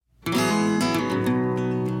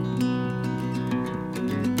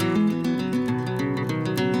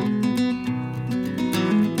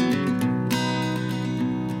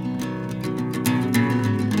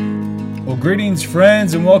Greetings,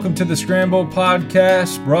 friends, and welcome to the Scramble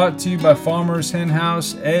podcast, brought to you by Farmers Hen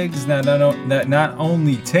House. Eggs that not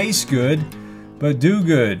only taste good, but do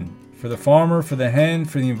good for the farmer, for the hen,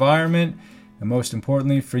 for the environment, and most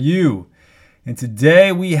importantly, for you. And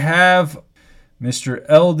today we have Mr.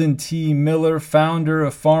 Eldon T. Miller, founder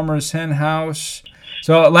of Farmers Hen House.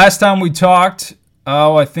 So last time we talked,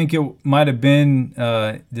 I think it might have been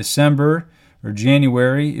December or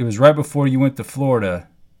January. It was right before you went to Florida.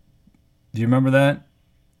 Do you remember that?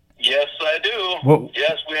 Yes, I do.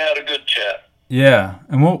 Yes, we had a good chat. Yeah.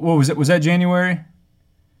 And what was it? Was that January?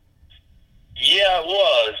 Yeah, it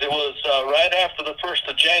was. It was right after the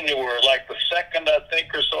 1st of January, like the 2nd, I think,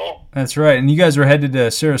 or so. That's right. And you guys were headed to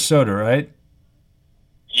Sarasota, right?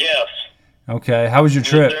 Yes. Okay. How was your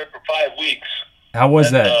trip? We were there for 5 weeks. How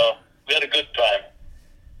was that? We had a good time.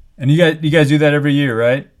 And you guys do that every year,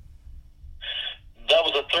 right? That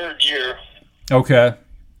was the third year. Okay.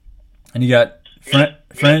 And you got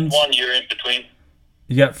friends? 1 year in between.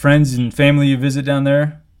 You got friends and family you visit down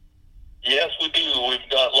there? Yes, we do. We've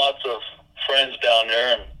got lots of friends down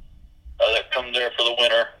there and that come there for the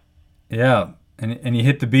winter. Yeah. And you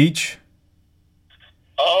hit the beach?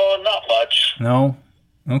 Oh, not much. No?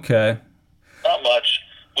 Okay. Not much.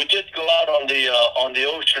 We did go out on the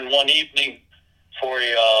ocean one evening for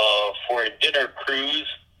a dinner cruise.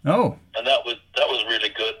 Oh. And that was really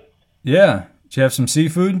good. Yeah. Did you have some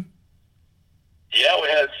seafood? Yeah, we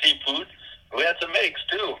had seafood. We had some eggs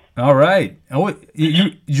too. All right. Oh,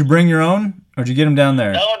 did you bring your own, or did you get them down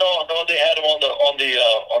there? No. They had them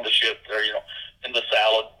on the ship there, in the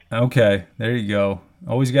salad. Okay, there you go.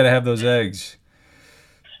 Always got to have those eggs.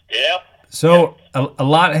 Yeah. So a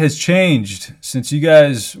lot has changed since you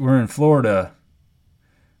guys were in Florida.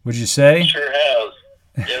 Would you say? It sure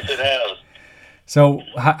has. Yes, it has. So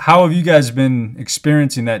how have you guys been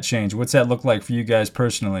experiencing that change? What's that look like for you guys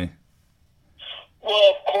personally?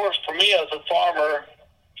 Well, of course, for me as a farmer,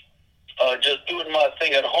 just doing my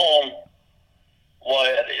thing at home,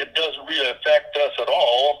 why it doesn't really affect us at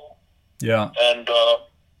all. Yeah.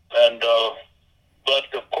 But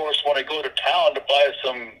of course, when I go to town to buy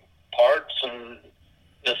some parts and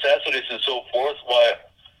necessities and so forth, why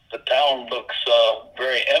the town looks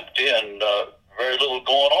very empty and very little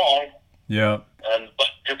going on. Yeah. But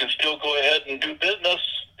you can still go ahead and do business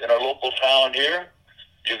in our local town here.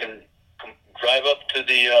 You can drive up to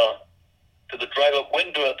the drive-up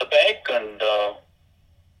window at the bank, and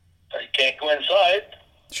you can't go inside.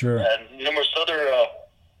 Sure. And numerous other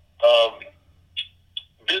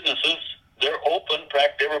businesses, they're open.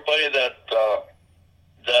 Practically everybody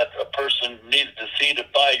that a person needs to see to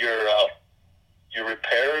buy your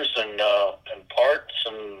repairs and parts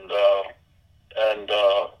and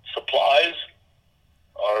supplies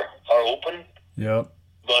are open. Yep.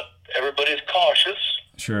 But everybody's cautious.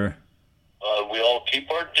 Sure. We all keep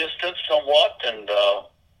our distance somewhat and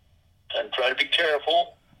try to be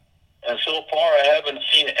careful. And so far, I haven't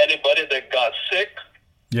seen anybody that got sick.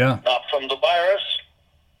 Yeah. Not from the virus,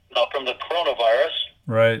 not from the coronavirus.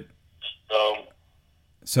 Right.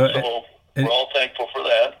 So we're all thankful for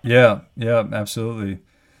that. Yeah, absolutely.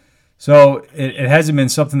 So it hasn't been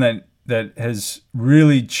something that has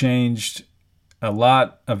really changed a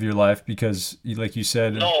lot of your life because, like you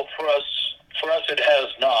said... No, for us it has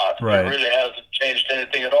not. Right. It really hasn't changed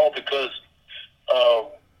anything at all because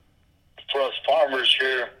for us farmers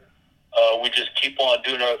here, we just keep on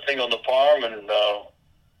doing our thing on the farm, and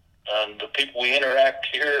the people we interact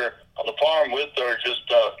here on the farm with are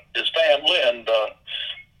just his family, and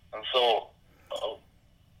so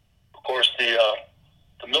of course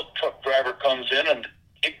the milk truck driver comes in and the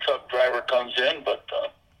pig truck driver comes in, but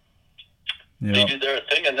they do their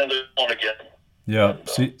thing and then they're on again. Yeah.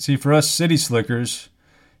 And, see, for us city slickers,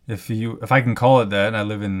 if I can call it that, I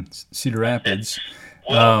live in Cedar Rapids.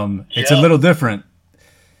 It's a little different.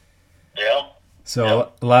 Yeah.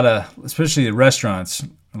 So a lot of, especially the restaurants,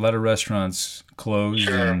 a lot of restaurants closed.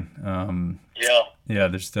 Sure. And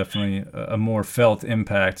there's definitely a more felt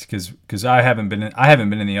impact because I haven't been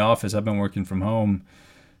in the office. I've been working from home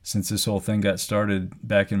since this whole thing got started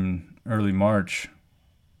back in early March.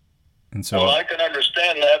 And so, well, I can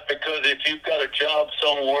understand that because if you've got a job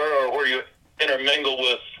somewhere or where you intermingle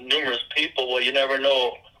with numerous people, well, you never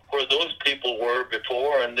know where those people were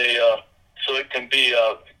before, and so it can be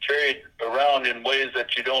carried around in ways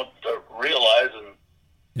that you don't realize,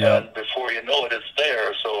 and before you know it, it's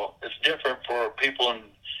there. So it's different for people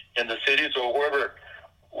in the cities or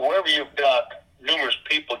wherever you've got numerous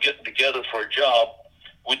people getting together for a job.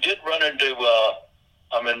 We did run into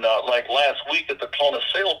like last week at the Kelowna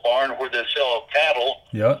Sale Barn where they sell cattle.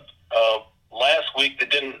 Yeah. Last week they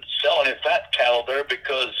didn't sell any fat cattle there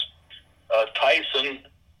because Tyson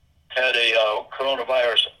had a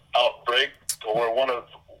coronavirus outbreak where one or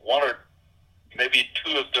maybe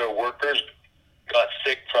two of their workers got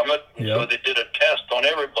sick from it. And so they did a test on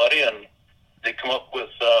everybody, and they come up with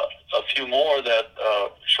a few more that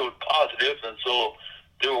showed positive, and so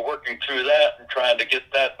they were working through that and trying to get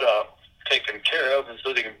that taken care of, and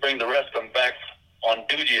so they can bring the rest of them back on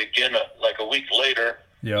duty again like a week later.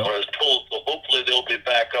 Yeah. Or as told, so hopefully they'll be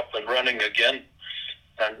back up and running again.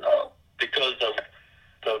 And because of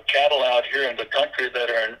the cattle out here in the country that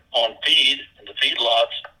are on feed, in the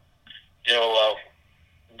feedlots,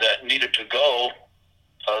 that needed to go,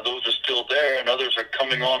 those are still there, and others are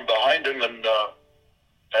coming on behind them, and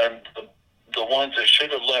the ones that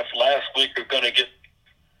should have left last week are going to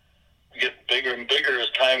get bigger and bigger as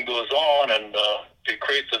time goes on, and it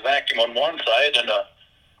creates a vacuum on one side and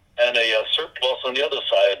a surplus on the other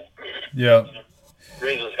side. Yeah.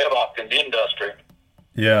 Raises havoc in the industry.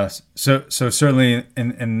 Yeah. So certainly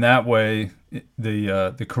in that way,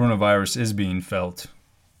 the coronavirus is being felt.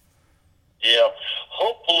 Yeah.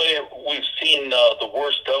 Hopefully we've seen the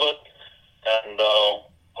worst of it, and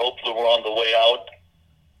hopefully we're on the way out.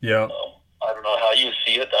 Yeah. I don't know how you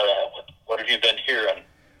see it. What have you been hearing?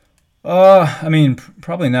 I mean,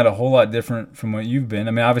 probably not a whole lot different from what you've been.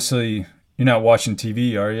 I mean, obviously, you're not watching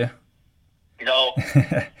TV, are you? No.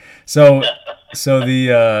 So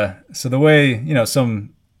the way,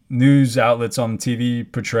 some news outlets on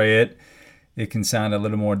TV portray it, it can sound a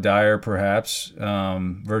little more dire, perhaps,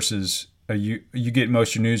 versus you get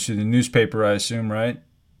most of your news through the newspaper, I assume, right?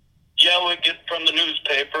 Yeah, we get from the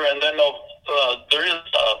newspaper, and then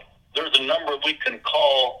there's a number we can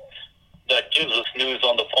call that gives us news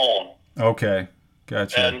on the phone. Okay,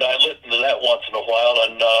 gotcha. And I listen to that once in a while,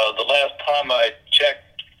 and the last time I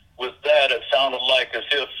checked with that, it sounded like as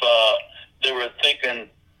if they were thinking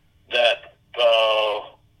that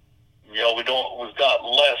we've got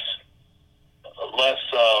less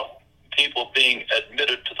people being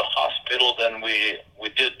admitted to the hospital than we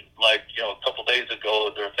did a couple days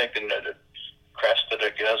ago. They're thinking that it crested, I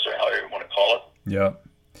guess, or however you want to call it.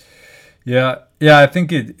 Yeah. I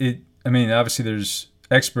think I mean, obviously there's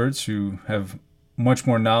experts who have much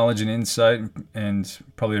more knowledge and insight and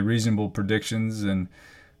probably reasonable predictions than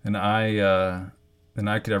I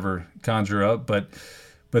could ever conjure up. But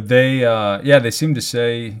they seem to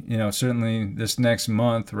say, certainly this next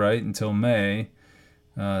month, right, until May,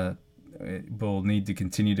 we'll need to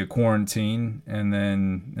continue to quarantine, and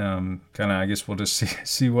then kind of, I guess we'll just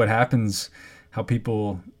see what happens, how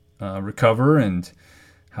people recover, and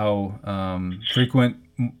how frequent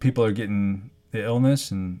people are getting the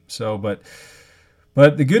illness. And so, but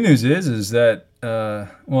the good news is that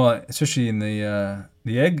especially in the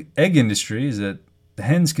egg industry, is that the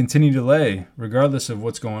hens continue to lay regardless of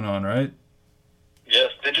what's going on, right?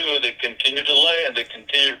 Yes, they do. They continue to lay, and they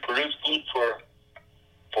continue to produce food for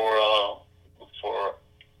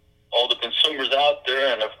all the consumers out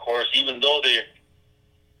there. And of course, even though they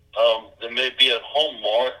may be at home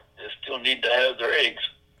more, they still need to have their eggs.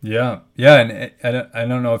 Yeah, and I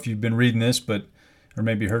don't know if you've been reading this, or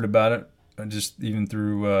maybe heard about it, just even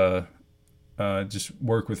through just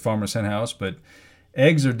work with Farmers Hen House, but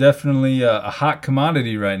eggs are definitely a hot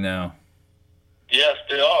commodity right now. Yes,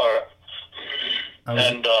 they are.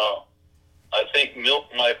 And I think milk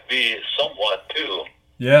might be somewhat too.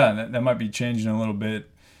 Yeah, that might be changing a little bit.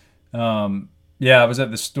 I was at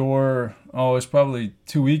the store, it was probably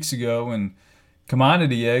 2 weeks ago, and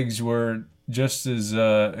commodity eggs were just as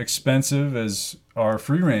expensive as our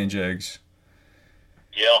free-range eggs.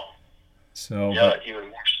 Yeah. So. Yeah, even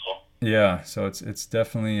more so. Yeah, so it's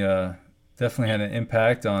definitely had an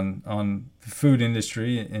impact on the food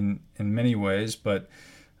industry in many ways, but.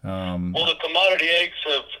 Well, the commodity eggs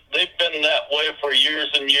they've been that way for years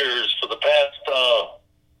and years. For the past,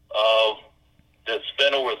 it's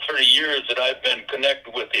been over 30 years that I've been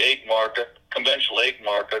connected with the egg market, conventional egg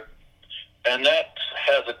market, and that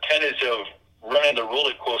has a tendency of running the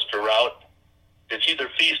roller coaster route. It's either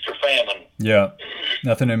feast or famine. Yeah,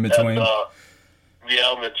 nothing in between. And,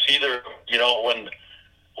 it's either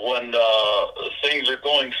when things are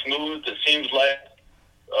going smooth, it seems like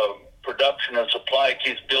production and supply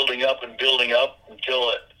keeps building up and building up until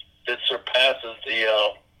it surpasses the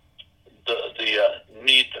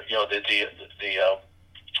need, the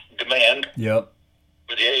demand. Yep.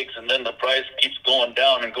 For the eggs, and then the price keeps going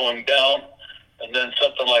down and going down, and then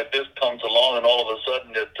something like this comes along, and all of a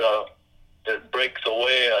sudden it breaks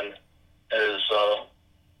away and is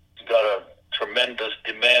got a tremendous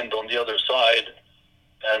demand on the other side,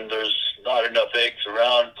 and there's not enough eggs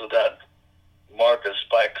around, so that market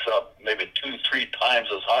spikes up maybe 2-3 times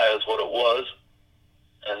as high as what it was.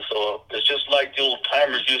 And so it's just like the old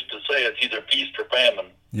timers used to say, it's either feast or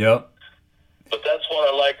famine. Yep. But that's what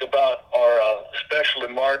I like about our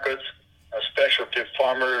specialty markets, specialty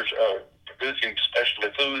farmers producing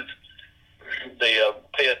specialty foods. They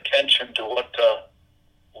pay attention to what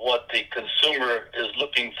the consumer is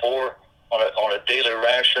looking for on a daily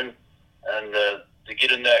ration, and to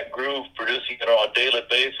get in that groove, producing it on a daily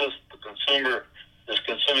basis. The consumer is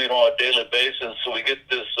consuming it on a daily basis, so we get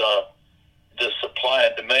this supply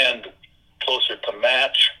and demand closer to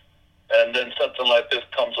match. And then something like this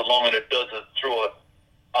comes along and it doesn't throw it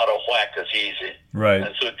out of whack as easy. Right.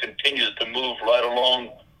 And so it continues to move right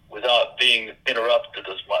along without being interrupted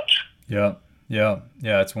as much. Yeah.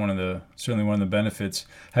 It's certainly one of the benefits.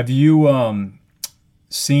 Have you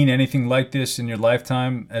seen anything like this in your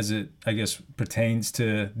lifetime as it, I guess, pertains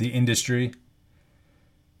to the industry?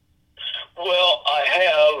 Well, I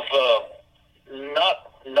have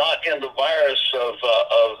not in the virus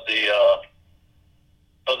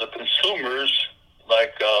of the consumers,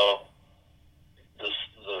 like the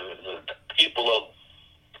people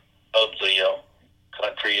of the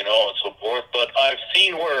country, and so forth. But I've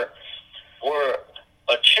seen where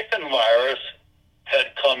a chicken virus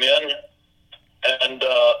had come in and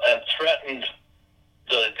threatened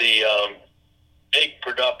the egg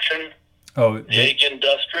production. Oh, the egg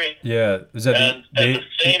industry. Yeah, is that and the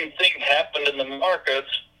same thing happened in the markets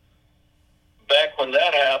back when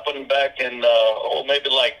that happened, back in maybe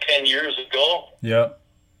like 10 years ago. Yeah.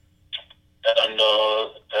 And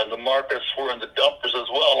the markets were in the dumpers as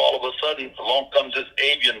well. All of a sudden, along comes this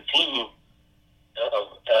avian flu,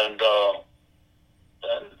 and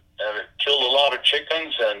it killed a lot of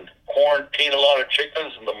chickens and quarantined a lot of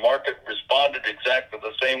chickens, and the market responded exactly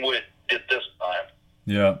the same way it did this time.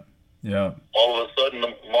 Yeah. All of a sudden,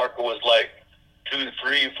 the market was like 2,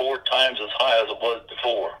 3, 4 times as high as it was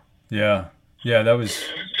before. Yeah.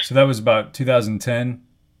 That was about 2010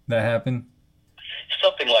 that happened?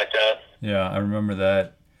 Something like that. Yeah, I remember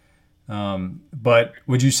that. But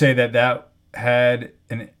would you say that had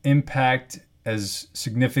an impact as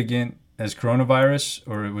significant as coronavirus,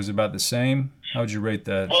 or it was about the same? How would you rate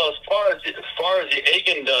that? Well, as far as the egg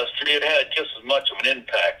industry, it had just as much of an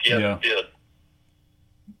impact. Yes, yeah. It did.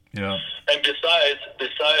 Yeah. And besides,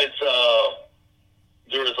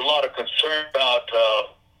 there was a lot of concern about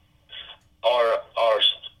our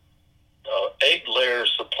egg layer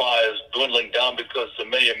supplies dwindling down because so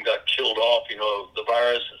many of them got killed off. The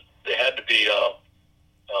virus, they had to be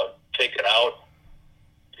taken out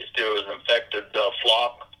if there was an infected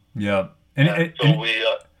flock. Yeah. So we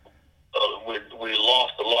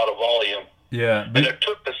lost a lot of volume. Yeah. And it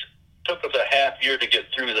took us a half year to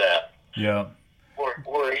get through that. Yeah.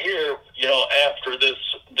 We're here, after this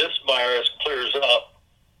virus clears up,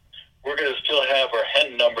 we're going to still have our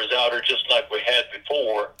hen numbers out, or just like we had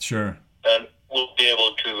before. Sure. And we'll be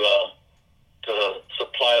able to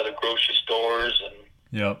supply the grocery stores and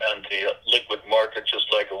the liquid market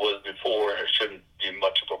just like it was before, and it shouldn't be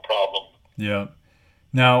much of a problem. Yeah.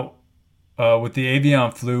 Now, with the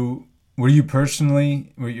avian flu, were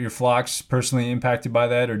your flocks personally impacted by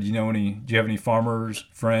that, or do you have any farmers,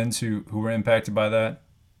 friends who were impacted by that?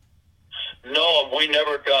 No, we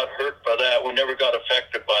never got hurt by that. We never got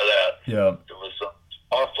affected by that. Yeah. It was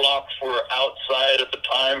our flocks were outside at the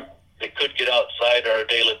time. They could get outside on a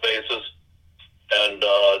daily basis. And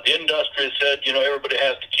the industry said, everybody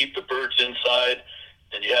has to keep the birds inside,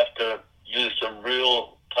 and you have to use some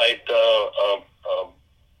real tight, the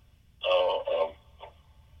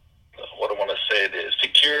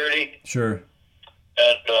security. Sure.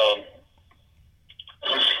 And,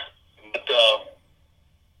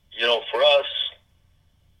 for us,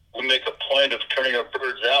 we make a point of turning our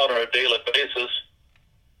birds out on a daily basis,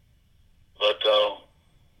 but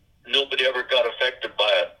nobody ever got affected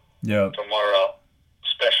by it. Yeah. From our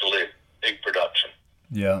specialty egg production.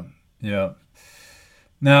 Yeah.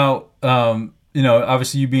 Now,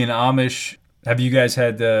 obviously you being Amish, have you guys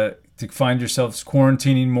had to find yourselves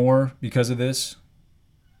quarantining more because of this?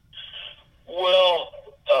 Well,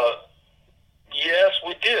 yes,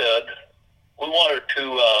 we did. We wanted to,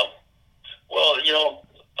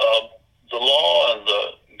 the law and the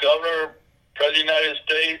governor, President of the United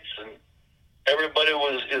States, and everybody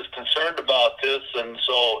is concerned about this. And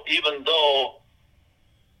so even though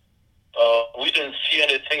we didn't see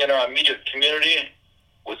anything in our immediate community,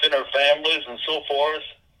 within our families and so forth,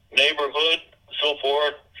 neighborhood, so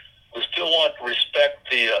forth, we still want to respect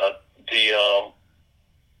the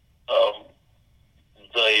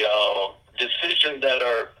decision that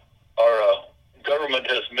our government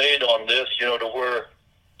has made on this, to where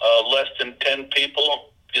less than 10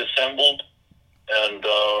 people be assembled and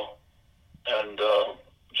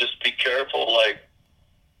just be careful, like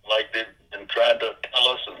they've been trying to tell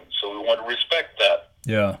us, and so we want to respect that.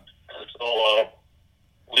 Yeah. And so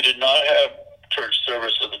we did not have church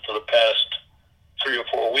services for the past 3 or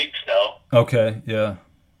 4 weeks now. Okay. Yeah.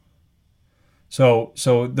 So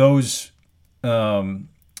those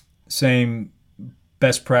same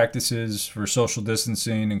best practices for social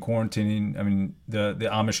distancing and quarantining. I mean, the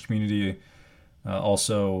Amish community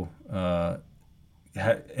also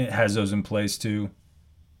has those in place too.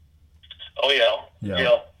 Oh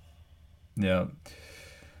Yeah.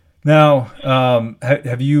 Now,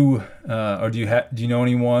 have you or do you know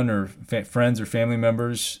anyone or friends or family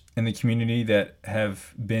members in the community that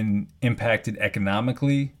have been impacted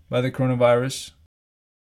economically by the coronavirus?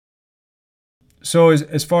 So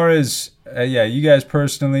as far as you guys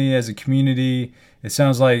personally as a community, it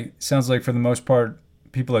sounds like for the most part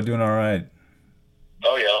people are doing all right.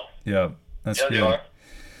 Oh yeah. Yeah, that's good. They are.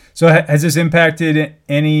 So has this impacted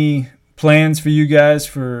any plans for you guys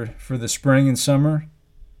for the spring and summer?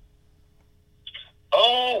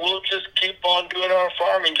 Oh, we'll just keep on doing our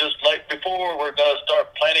farming just like before. We're going to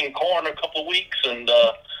start planting corn in a couple of weeks, and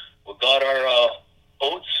we got our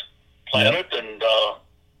oats planted, Yep.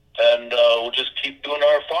 and we'll just keep doing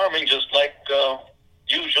our farming just like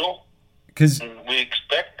usual. And we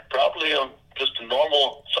expect probably just a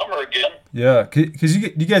normal summer again. Yeah, because you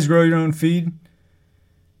guys grow your own feed?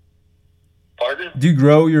 Pardon? Do you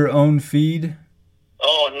grow your own feed?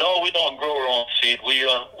 Oh no, we don't grow our own seed. We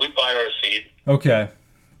buy our seed. Okay,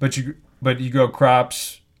 but you grow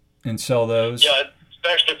crops and sell those. Yeah,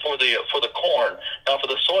 especially for the corn. Now for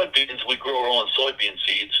the soybeans, we grow our own soybean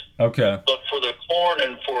seeds. Okay. But for the corn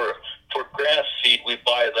and for grass seed, we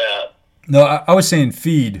buy that. No, I was saying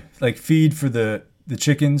feed, like feed for the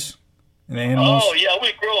chickens and the animals. Oh yeah,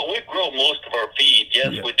 we grow most of our feed.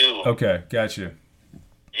 Yes, Yeah. we do. Okay, gotcha.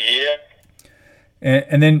 Yeah.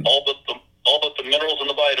 And then all but the minerals and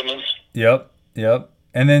the vitamins. Yep.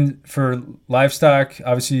 And then for livestock,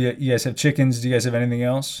 obviously you guys have chickens. Do you guys have anything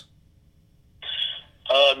else?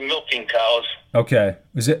 Milking cows. Okay.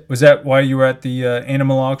 Was that why you were at the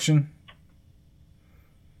animal auction,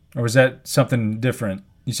 or was that something different?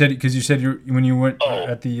 You said when you went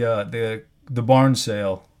at the barn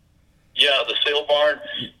sale. Yeah, the sale barn.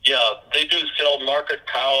 Yeah, they do sell market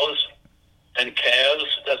cows and calves.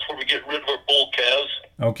 That's where we get rid of our bull calves.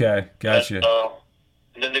 Okay, gotcha.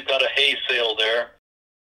 And then they've got a hay sale there.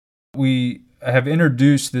 We have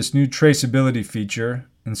introduced this new traceability feature,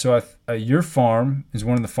 and so your farm is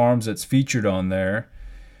one of the farms that's featured on there,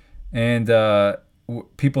 and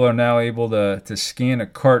people are now able to scan a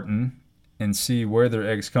carton and see where their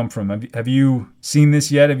eggs come from. Have you seen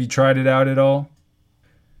this yet? Have you tried it out at all?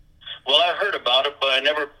 Well, I heard about it, but I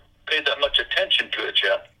never paid that much attention to it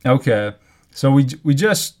yet. Okay, so we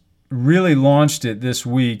just really launched it this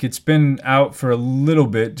week. It's been out for a little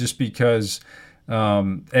bit just because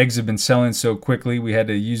eggs have been selling so quickly. We had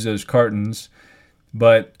to use those cartons,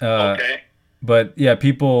 but okay. But yeah,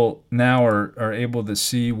 people now are able to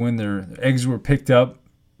see when their eggs were picked up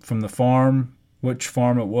from the farm, which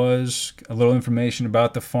farm it was, a little information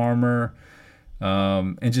about the farmer,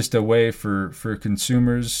 and just a way for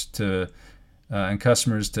consumers to and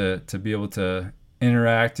customers to be able to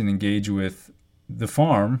interact and engage with the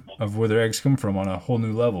farm of where their eggs come from on a whole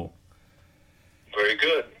new level. Very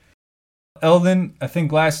good. Eldon, I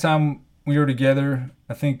think last time we were together,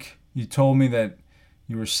 I think you told me that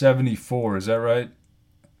you were 74. Is that right?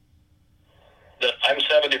 I'm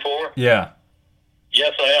 74? Yeah.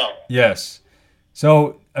 Yes, I am. Yes.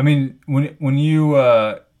 So, I mean, when you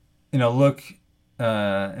look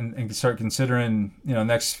and start considering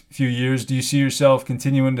next few years, do you see yourself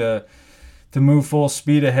continuing to move full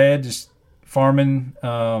speed ahead, just farming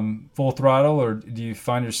full throttle, or do you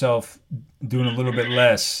find yourself doing a little bit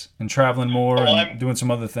less and traveling more and doing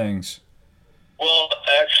some other things? Well,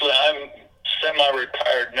 actually, I'm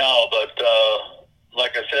semi-retired now, but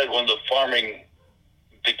like I said, when the farming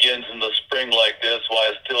begins in the spring like this,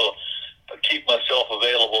 I still keep myself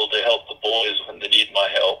available to help the boys when they need my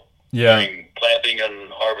help. Yeah. During planting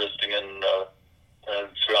and harvesting and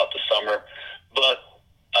throughout the summer. But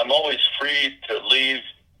I'm always free to leave,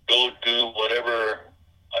 go do whatever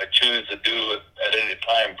I choose to do at any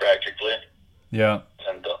time, practically. Yeah.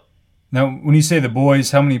 And now, when you say the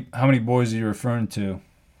boys, how many boys are you referring to?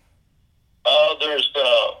 There's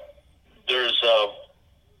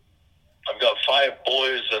I've got 5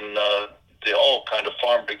 boys, and they all kind of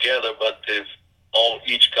farm together, but they've all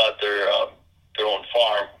each got their own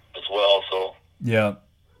farm as well. So yeah,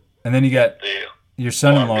 and then you got your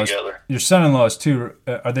son-in-laws. Your son-in-laws too.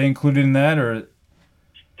 Are they included in that, or?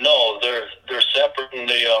 No, they're separate, and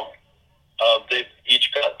they've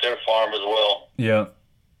each got their farm as well. Yeah.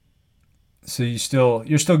 So you're still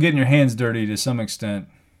getting your hands dirty to some extent.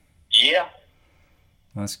 Yeah.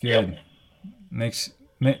 That's good. Yep. Makes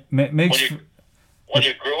When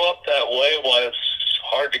you grow up that way, well, it's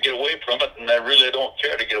hard to get away from it, and I really don't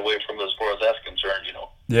care to get away from it as far as that's concerned, you know.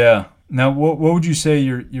 Yeah. Now, what would you say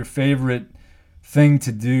your favorite thing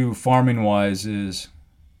to do farming wise is?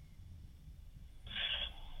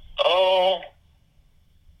 Oh,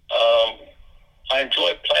 I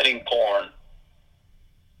enjoy planting corn,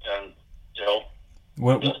 and you know.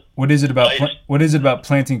 What is it about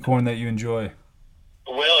planting corn that you enjoy?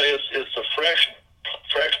 Well, it's the fresh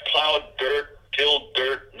plowed dirt, tilled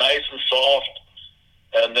dirt, nice and soft,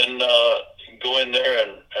 and then go in there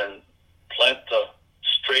and plant the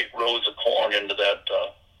straight rows of corn into that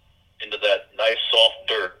nice soft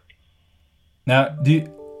dirt. Now, do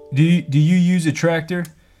you use a tractor?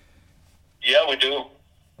 Yeah, we do.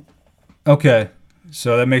 Okay,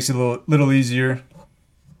 so that makes it a little easier.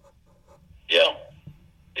 Yeah.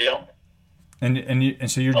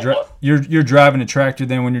 And so you're driving a tractor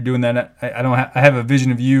then when you're doing that. I have a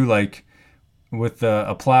vision of you like with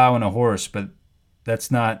a plow and a horse, but that's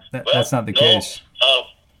not the case.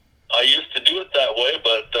 I used to do it that way,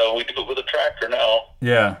 but we do it with a tractor now.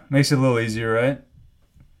 Yeah, makes it a little easier, right?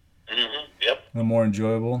 Mm-hmm. Yep. A little more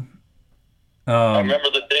enjoyable. I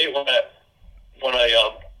remember the day when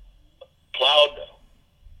I plowed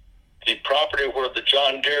the property where the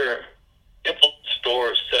John Deere implement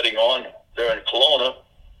store is setting on there in Kelowna.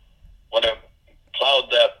 When I plowed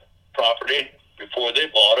that property before they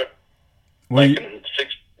bought it, in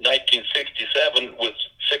 1967, with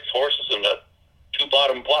 6 horses and a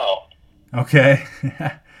 2-bottom plow. Okay.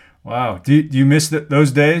 Wow. Do you miss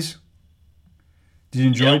those days? Do you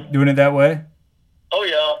enjoy doing it that way? Oh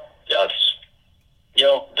yeah. Yes. You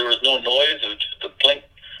know, there was no noise. It was just the clink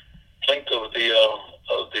of the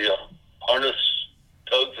harness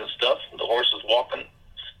tugs and stuff, and the horses walking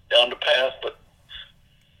down the path. But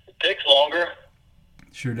it takes longer.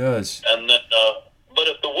 Sure does. And then, but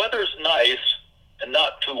if the weather's nice and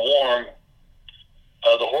not too warm,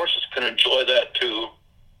 the horses can enjoy that too.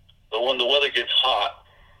 But when the weather gets hot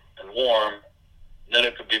and warm, then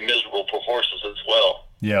it could be miserable for horses as well.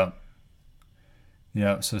 Yeah.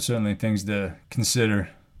 Yeah. So certainly things to consider.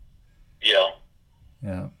 Yeah.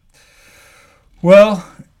 Yeah. Well,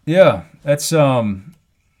 yeah, that's just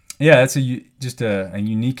a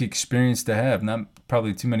unique experience to have. Not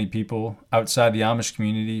probably too many people outside the Amish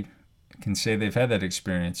community can say they've had that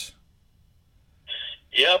experience.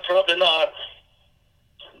 Yeah, probably not.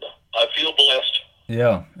 I feel blessed.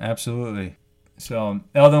 Yeah, absolutely. So,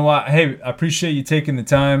 Eldon, hey, I appreciate you taking the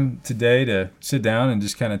time today to sit down and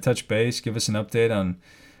just kind of touch base, give us an update on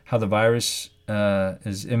how the virus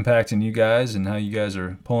is impacting you guys and how you guys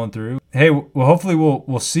are pulling through. Hey, well, hopefully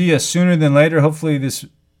we'll see you sooner than later. Hopefully this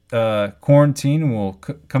quarantine will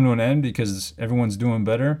come to an end because everyone's doing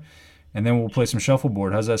better, and then we'll play some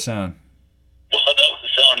shuffleboard. How's that sound? Well, that would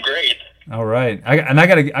sound great. All right,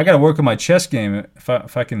 I gotta work on my chess game if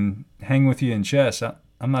I can hang with you in chess.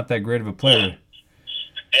 I'm not that great of a player.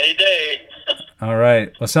 Any day. All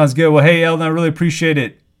right, well, sounds good. Well, hey, Eldon, I really appreciate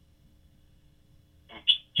it.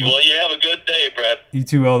 Well, you have a good day, Brad. You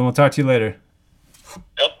too, Eldon. We'll talk to you later.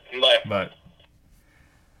 Yep. Bye. Bye.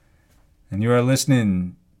 And you are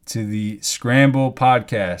listening to the Scramble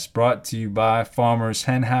podcast, brought to you by Farmer's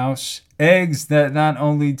Hen House. Eggs that not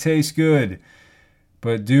only taste good,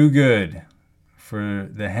 but do good for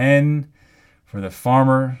the hen, for the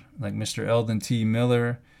farmer, like Mr. Eldon T.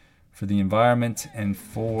 Miller, for the environment, and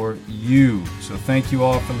for you. So thank you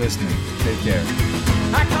all for listening. Take care.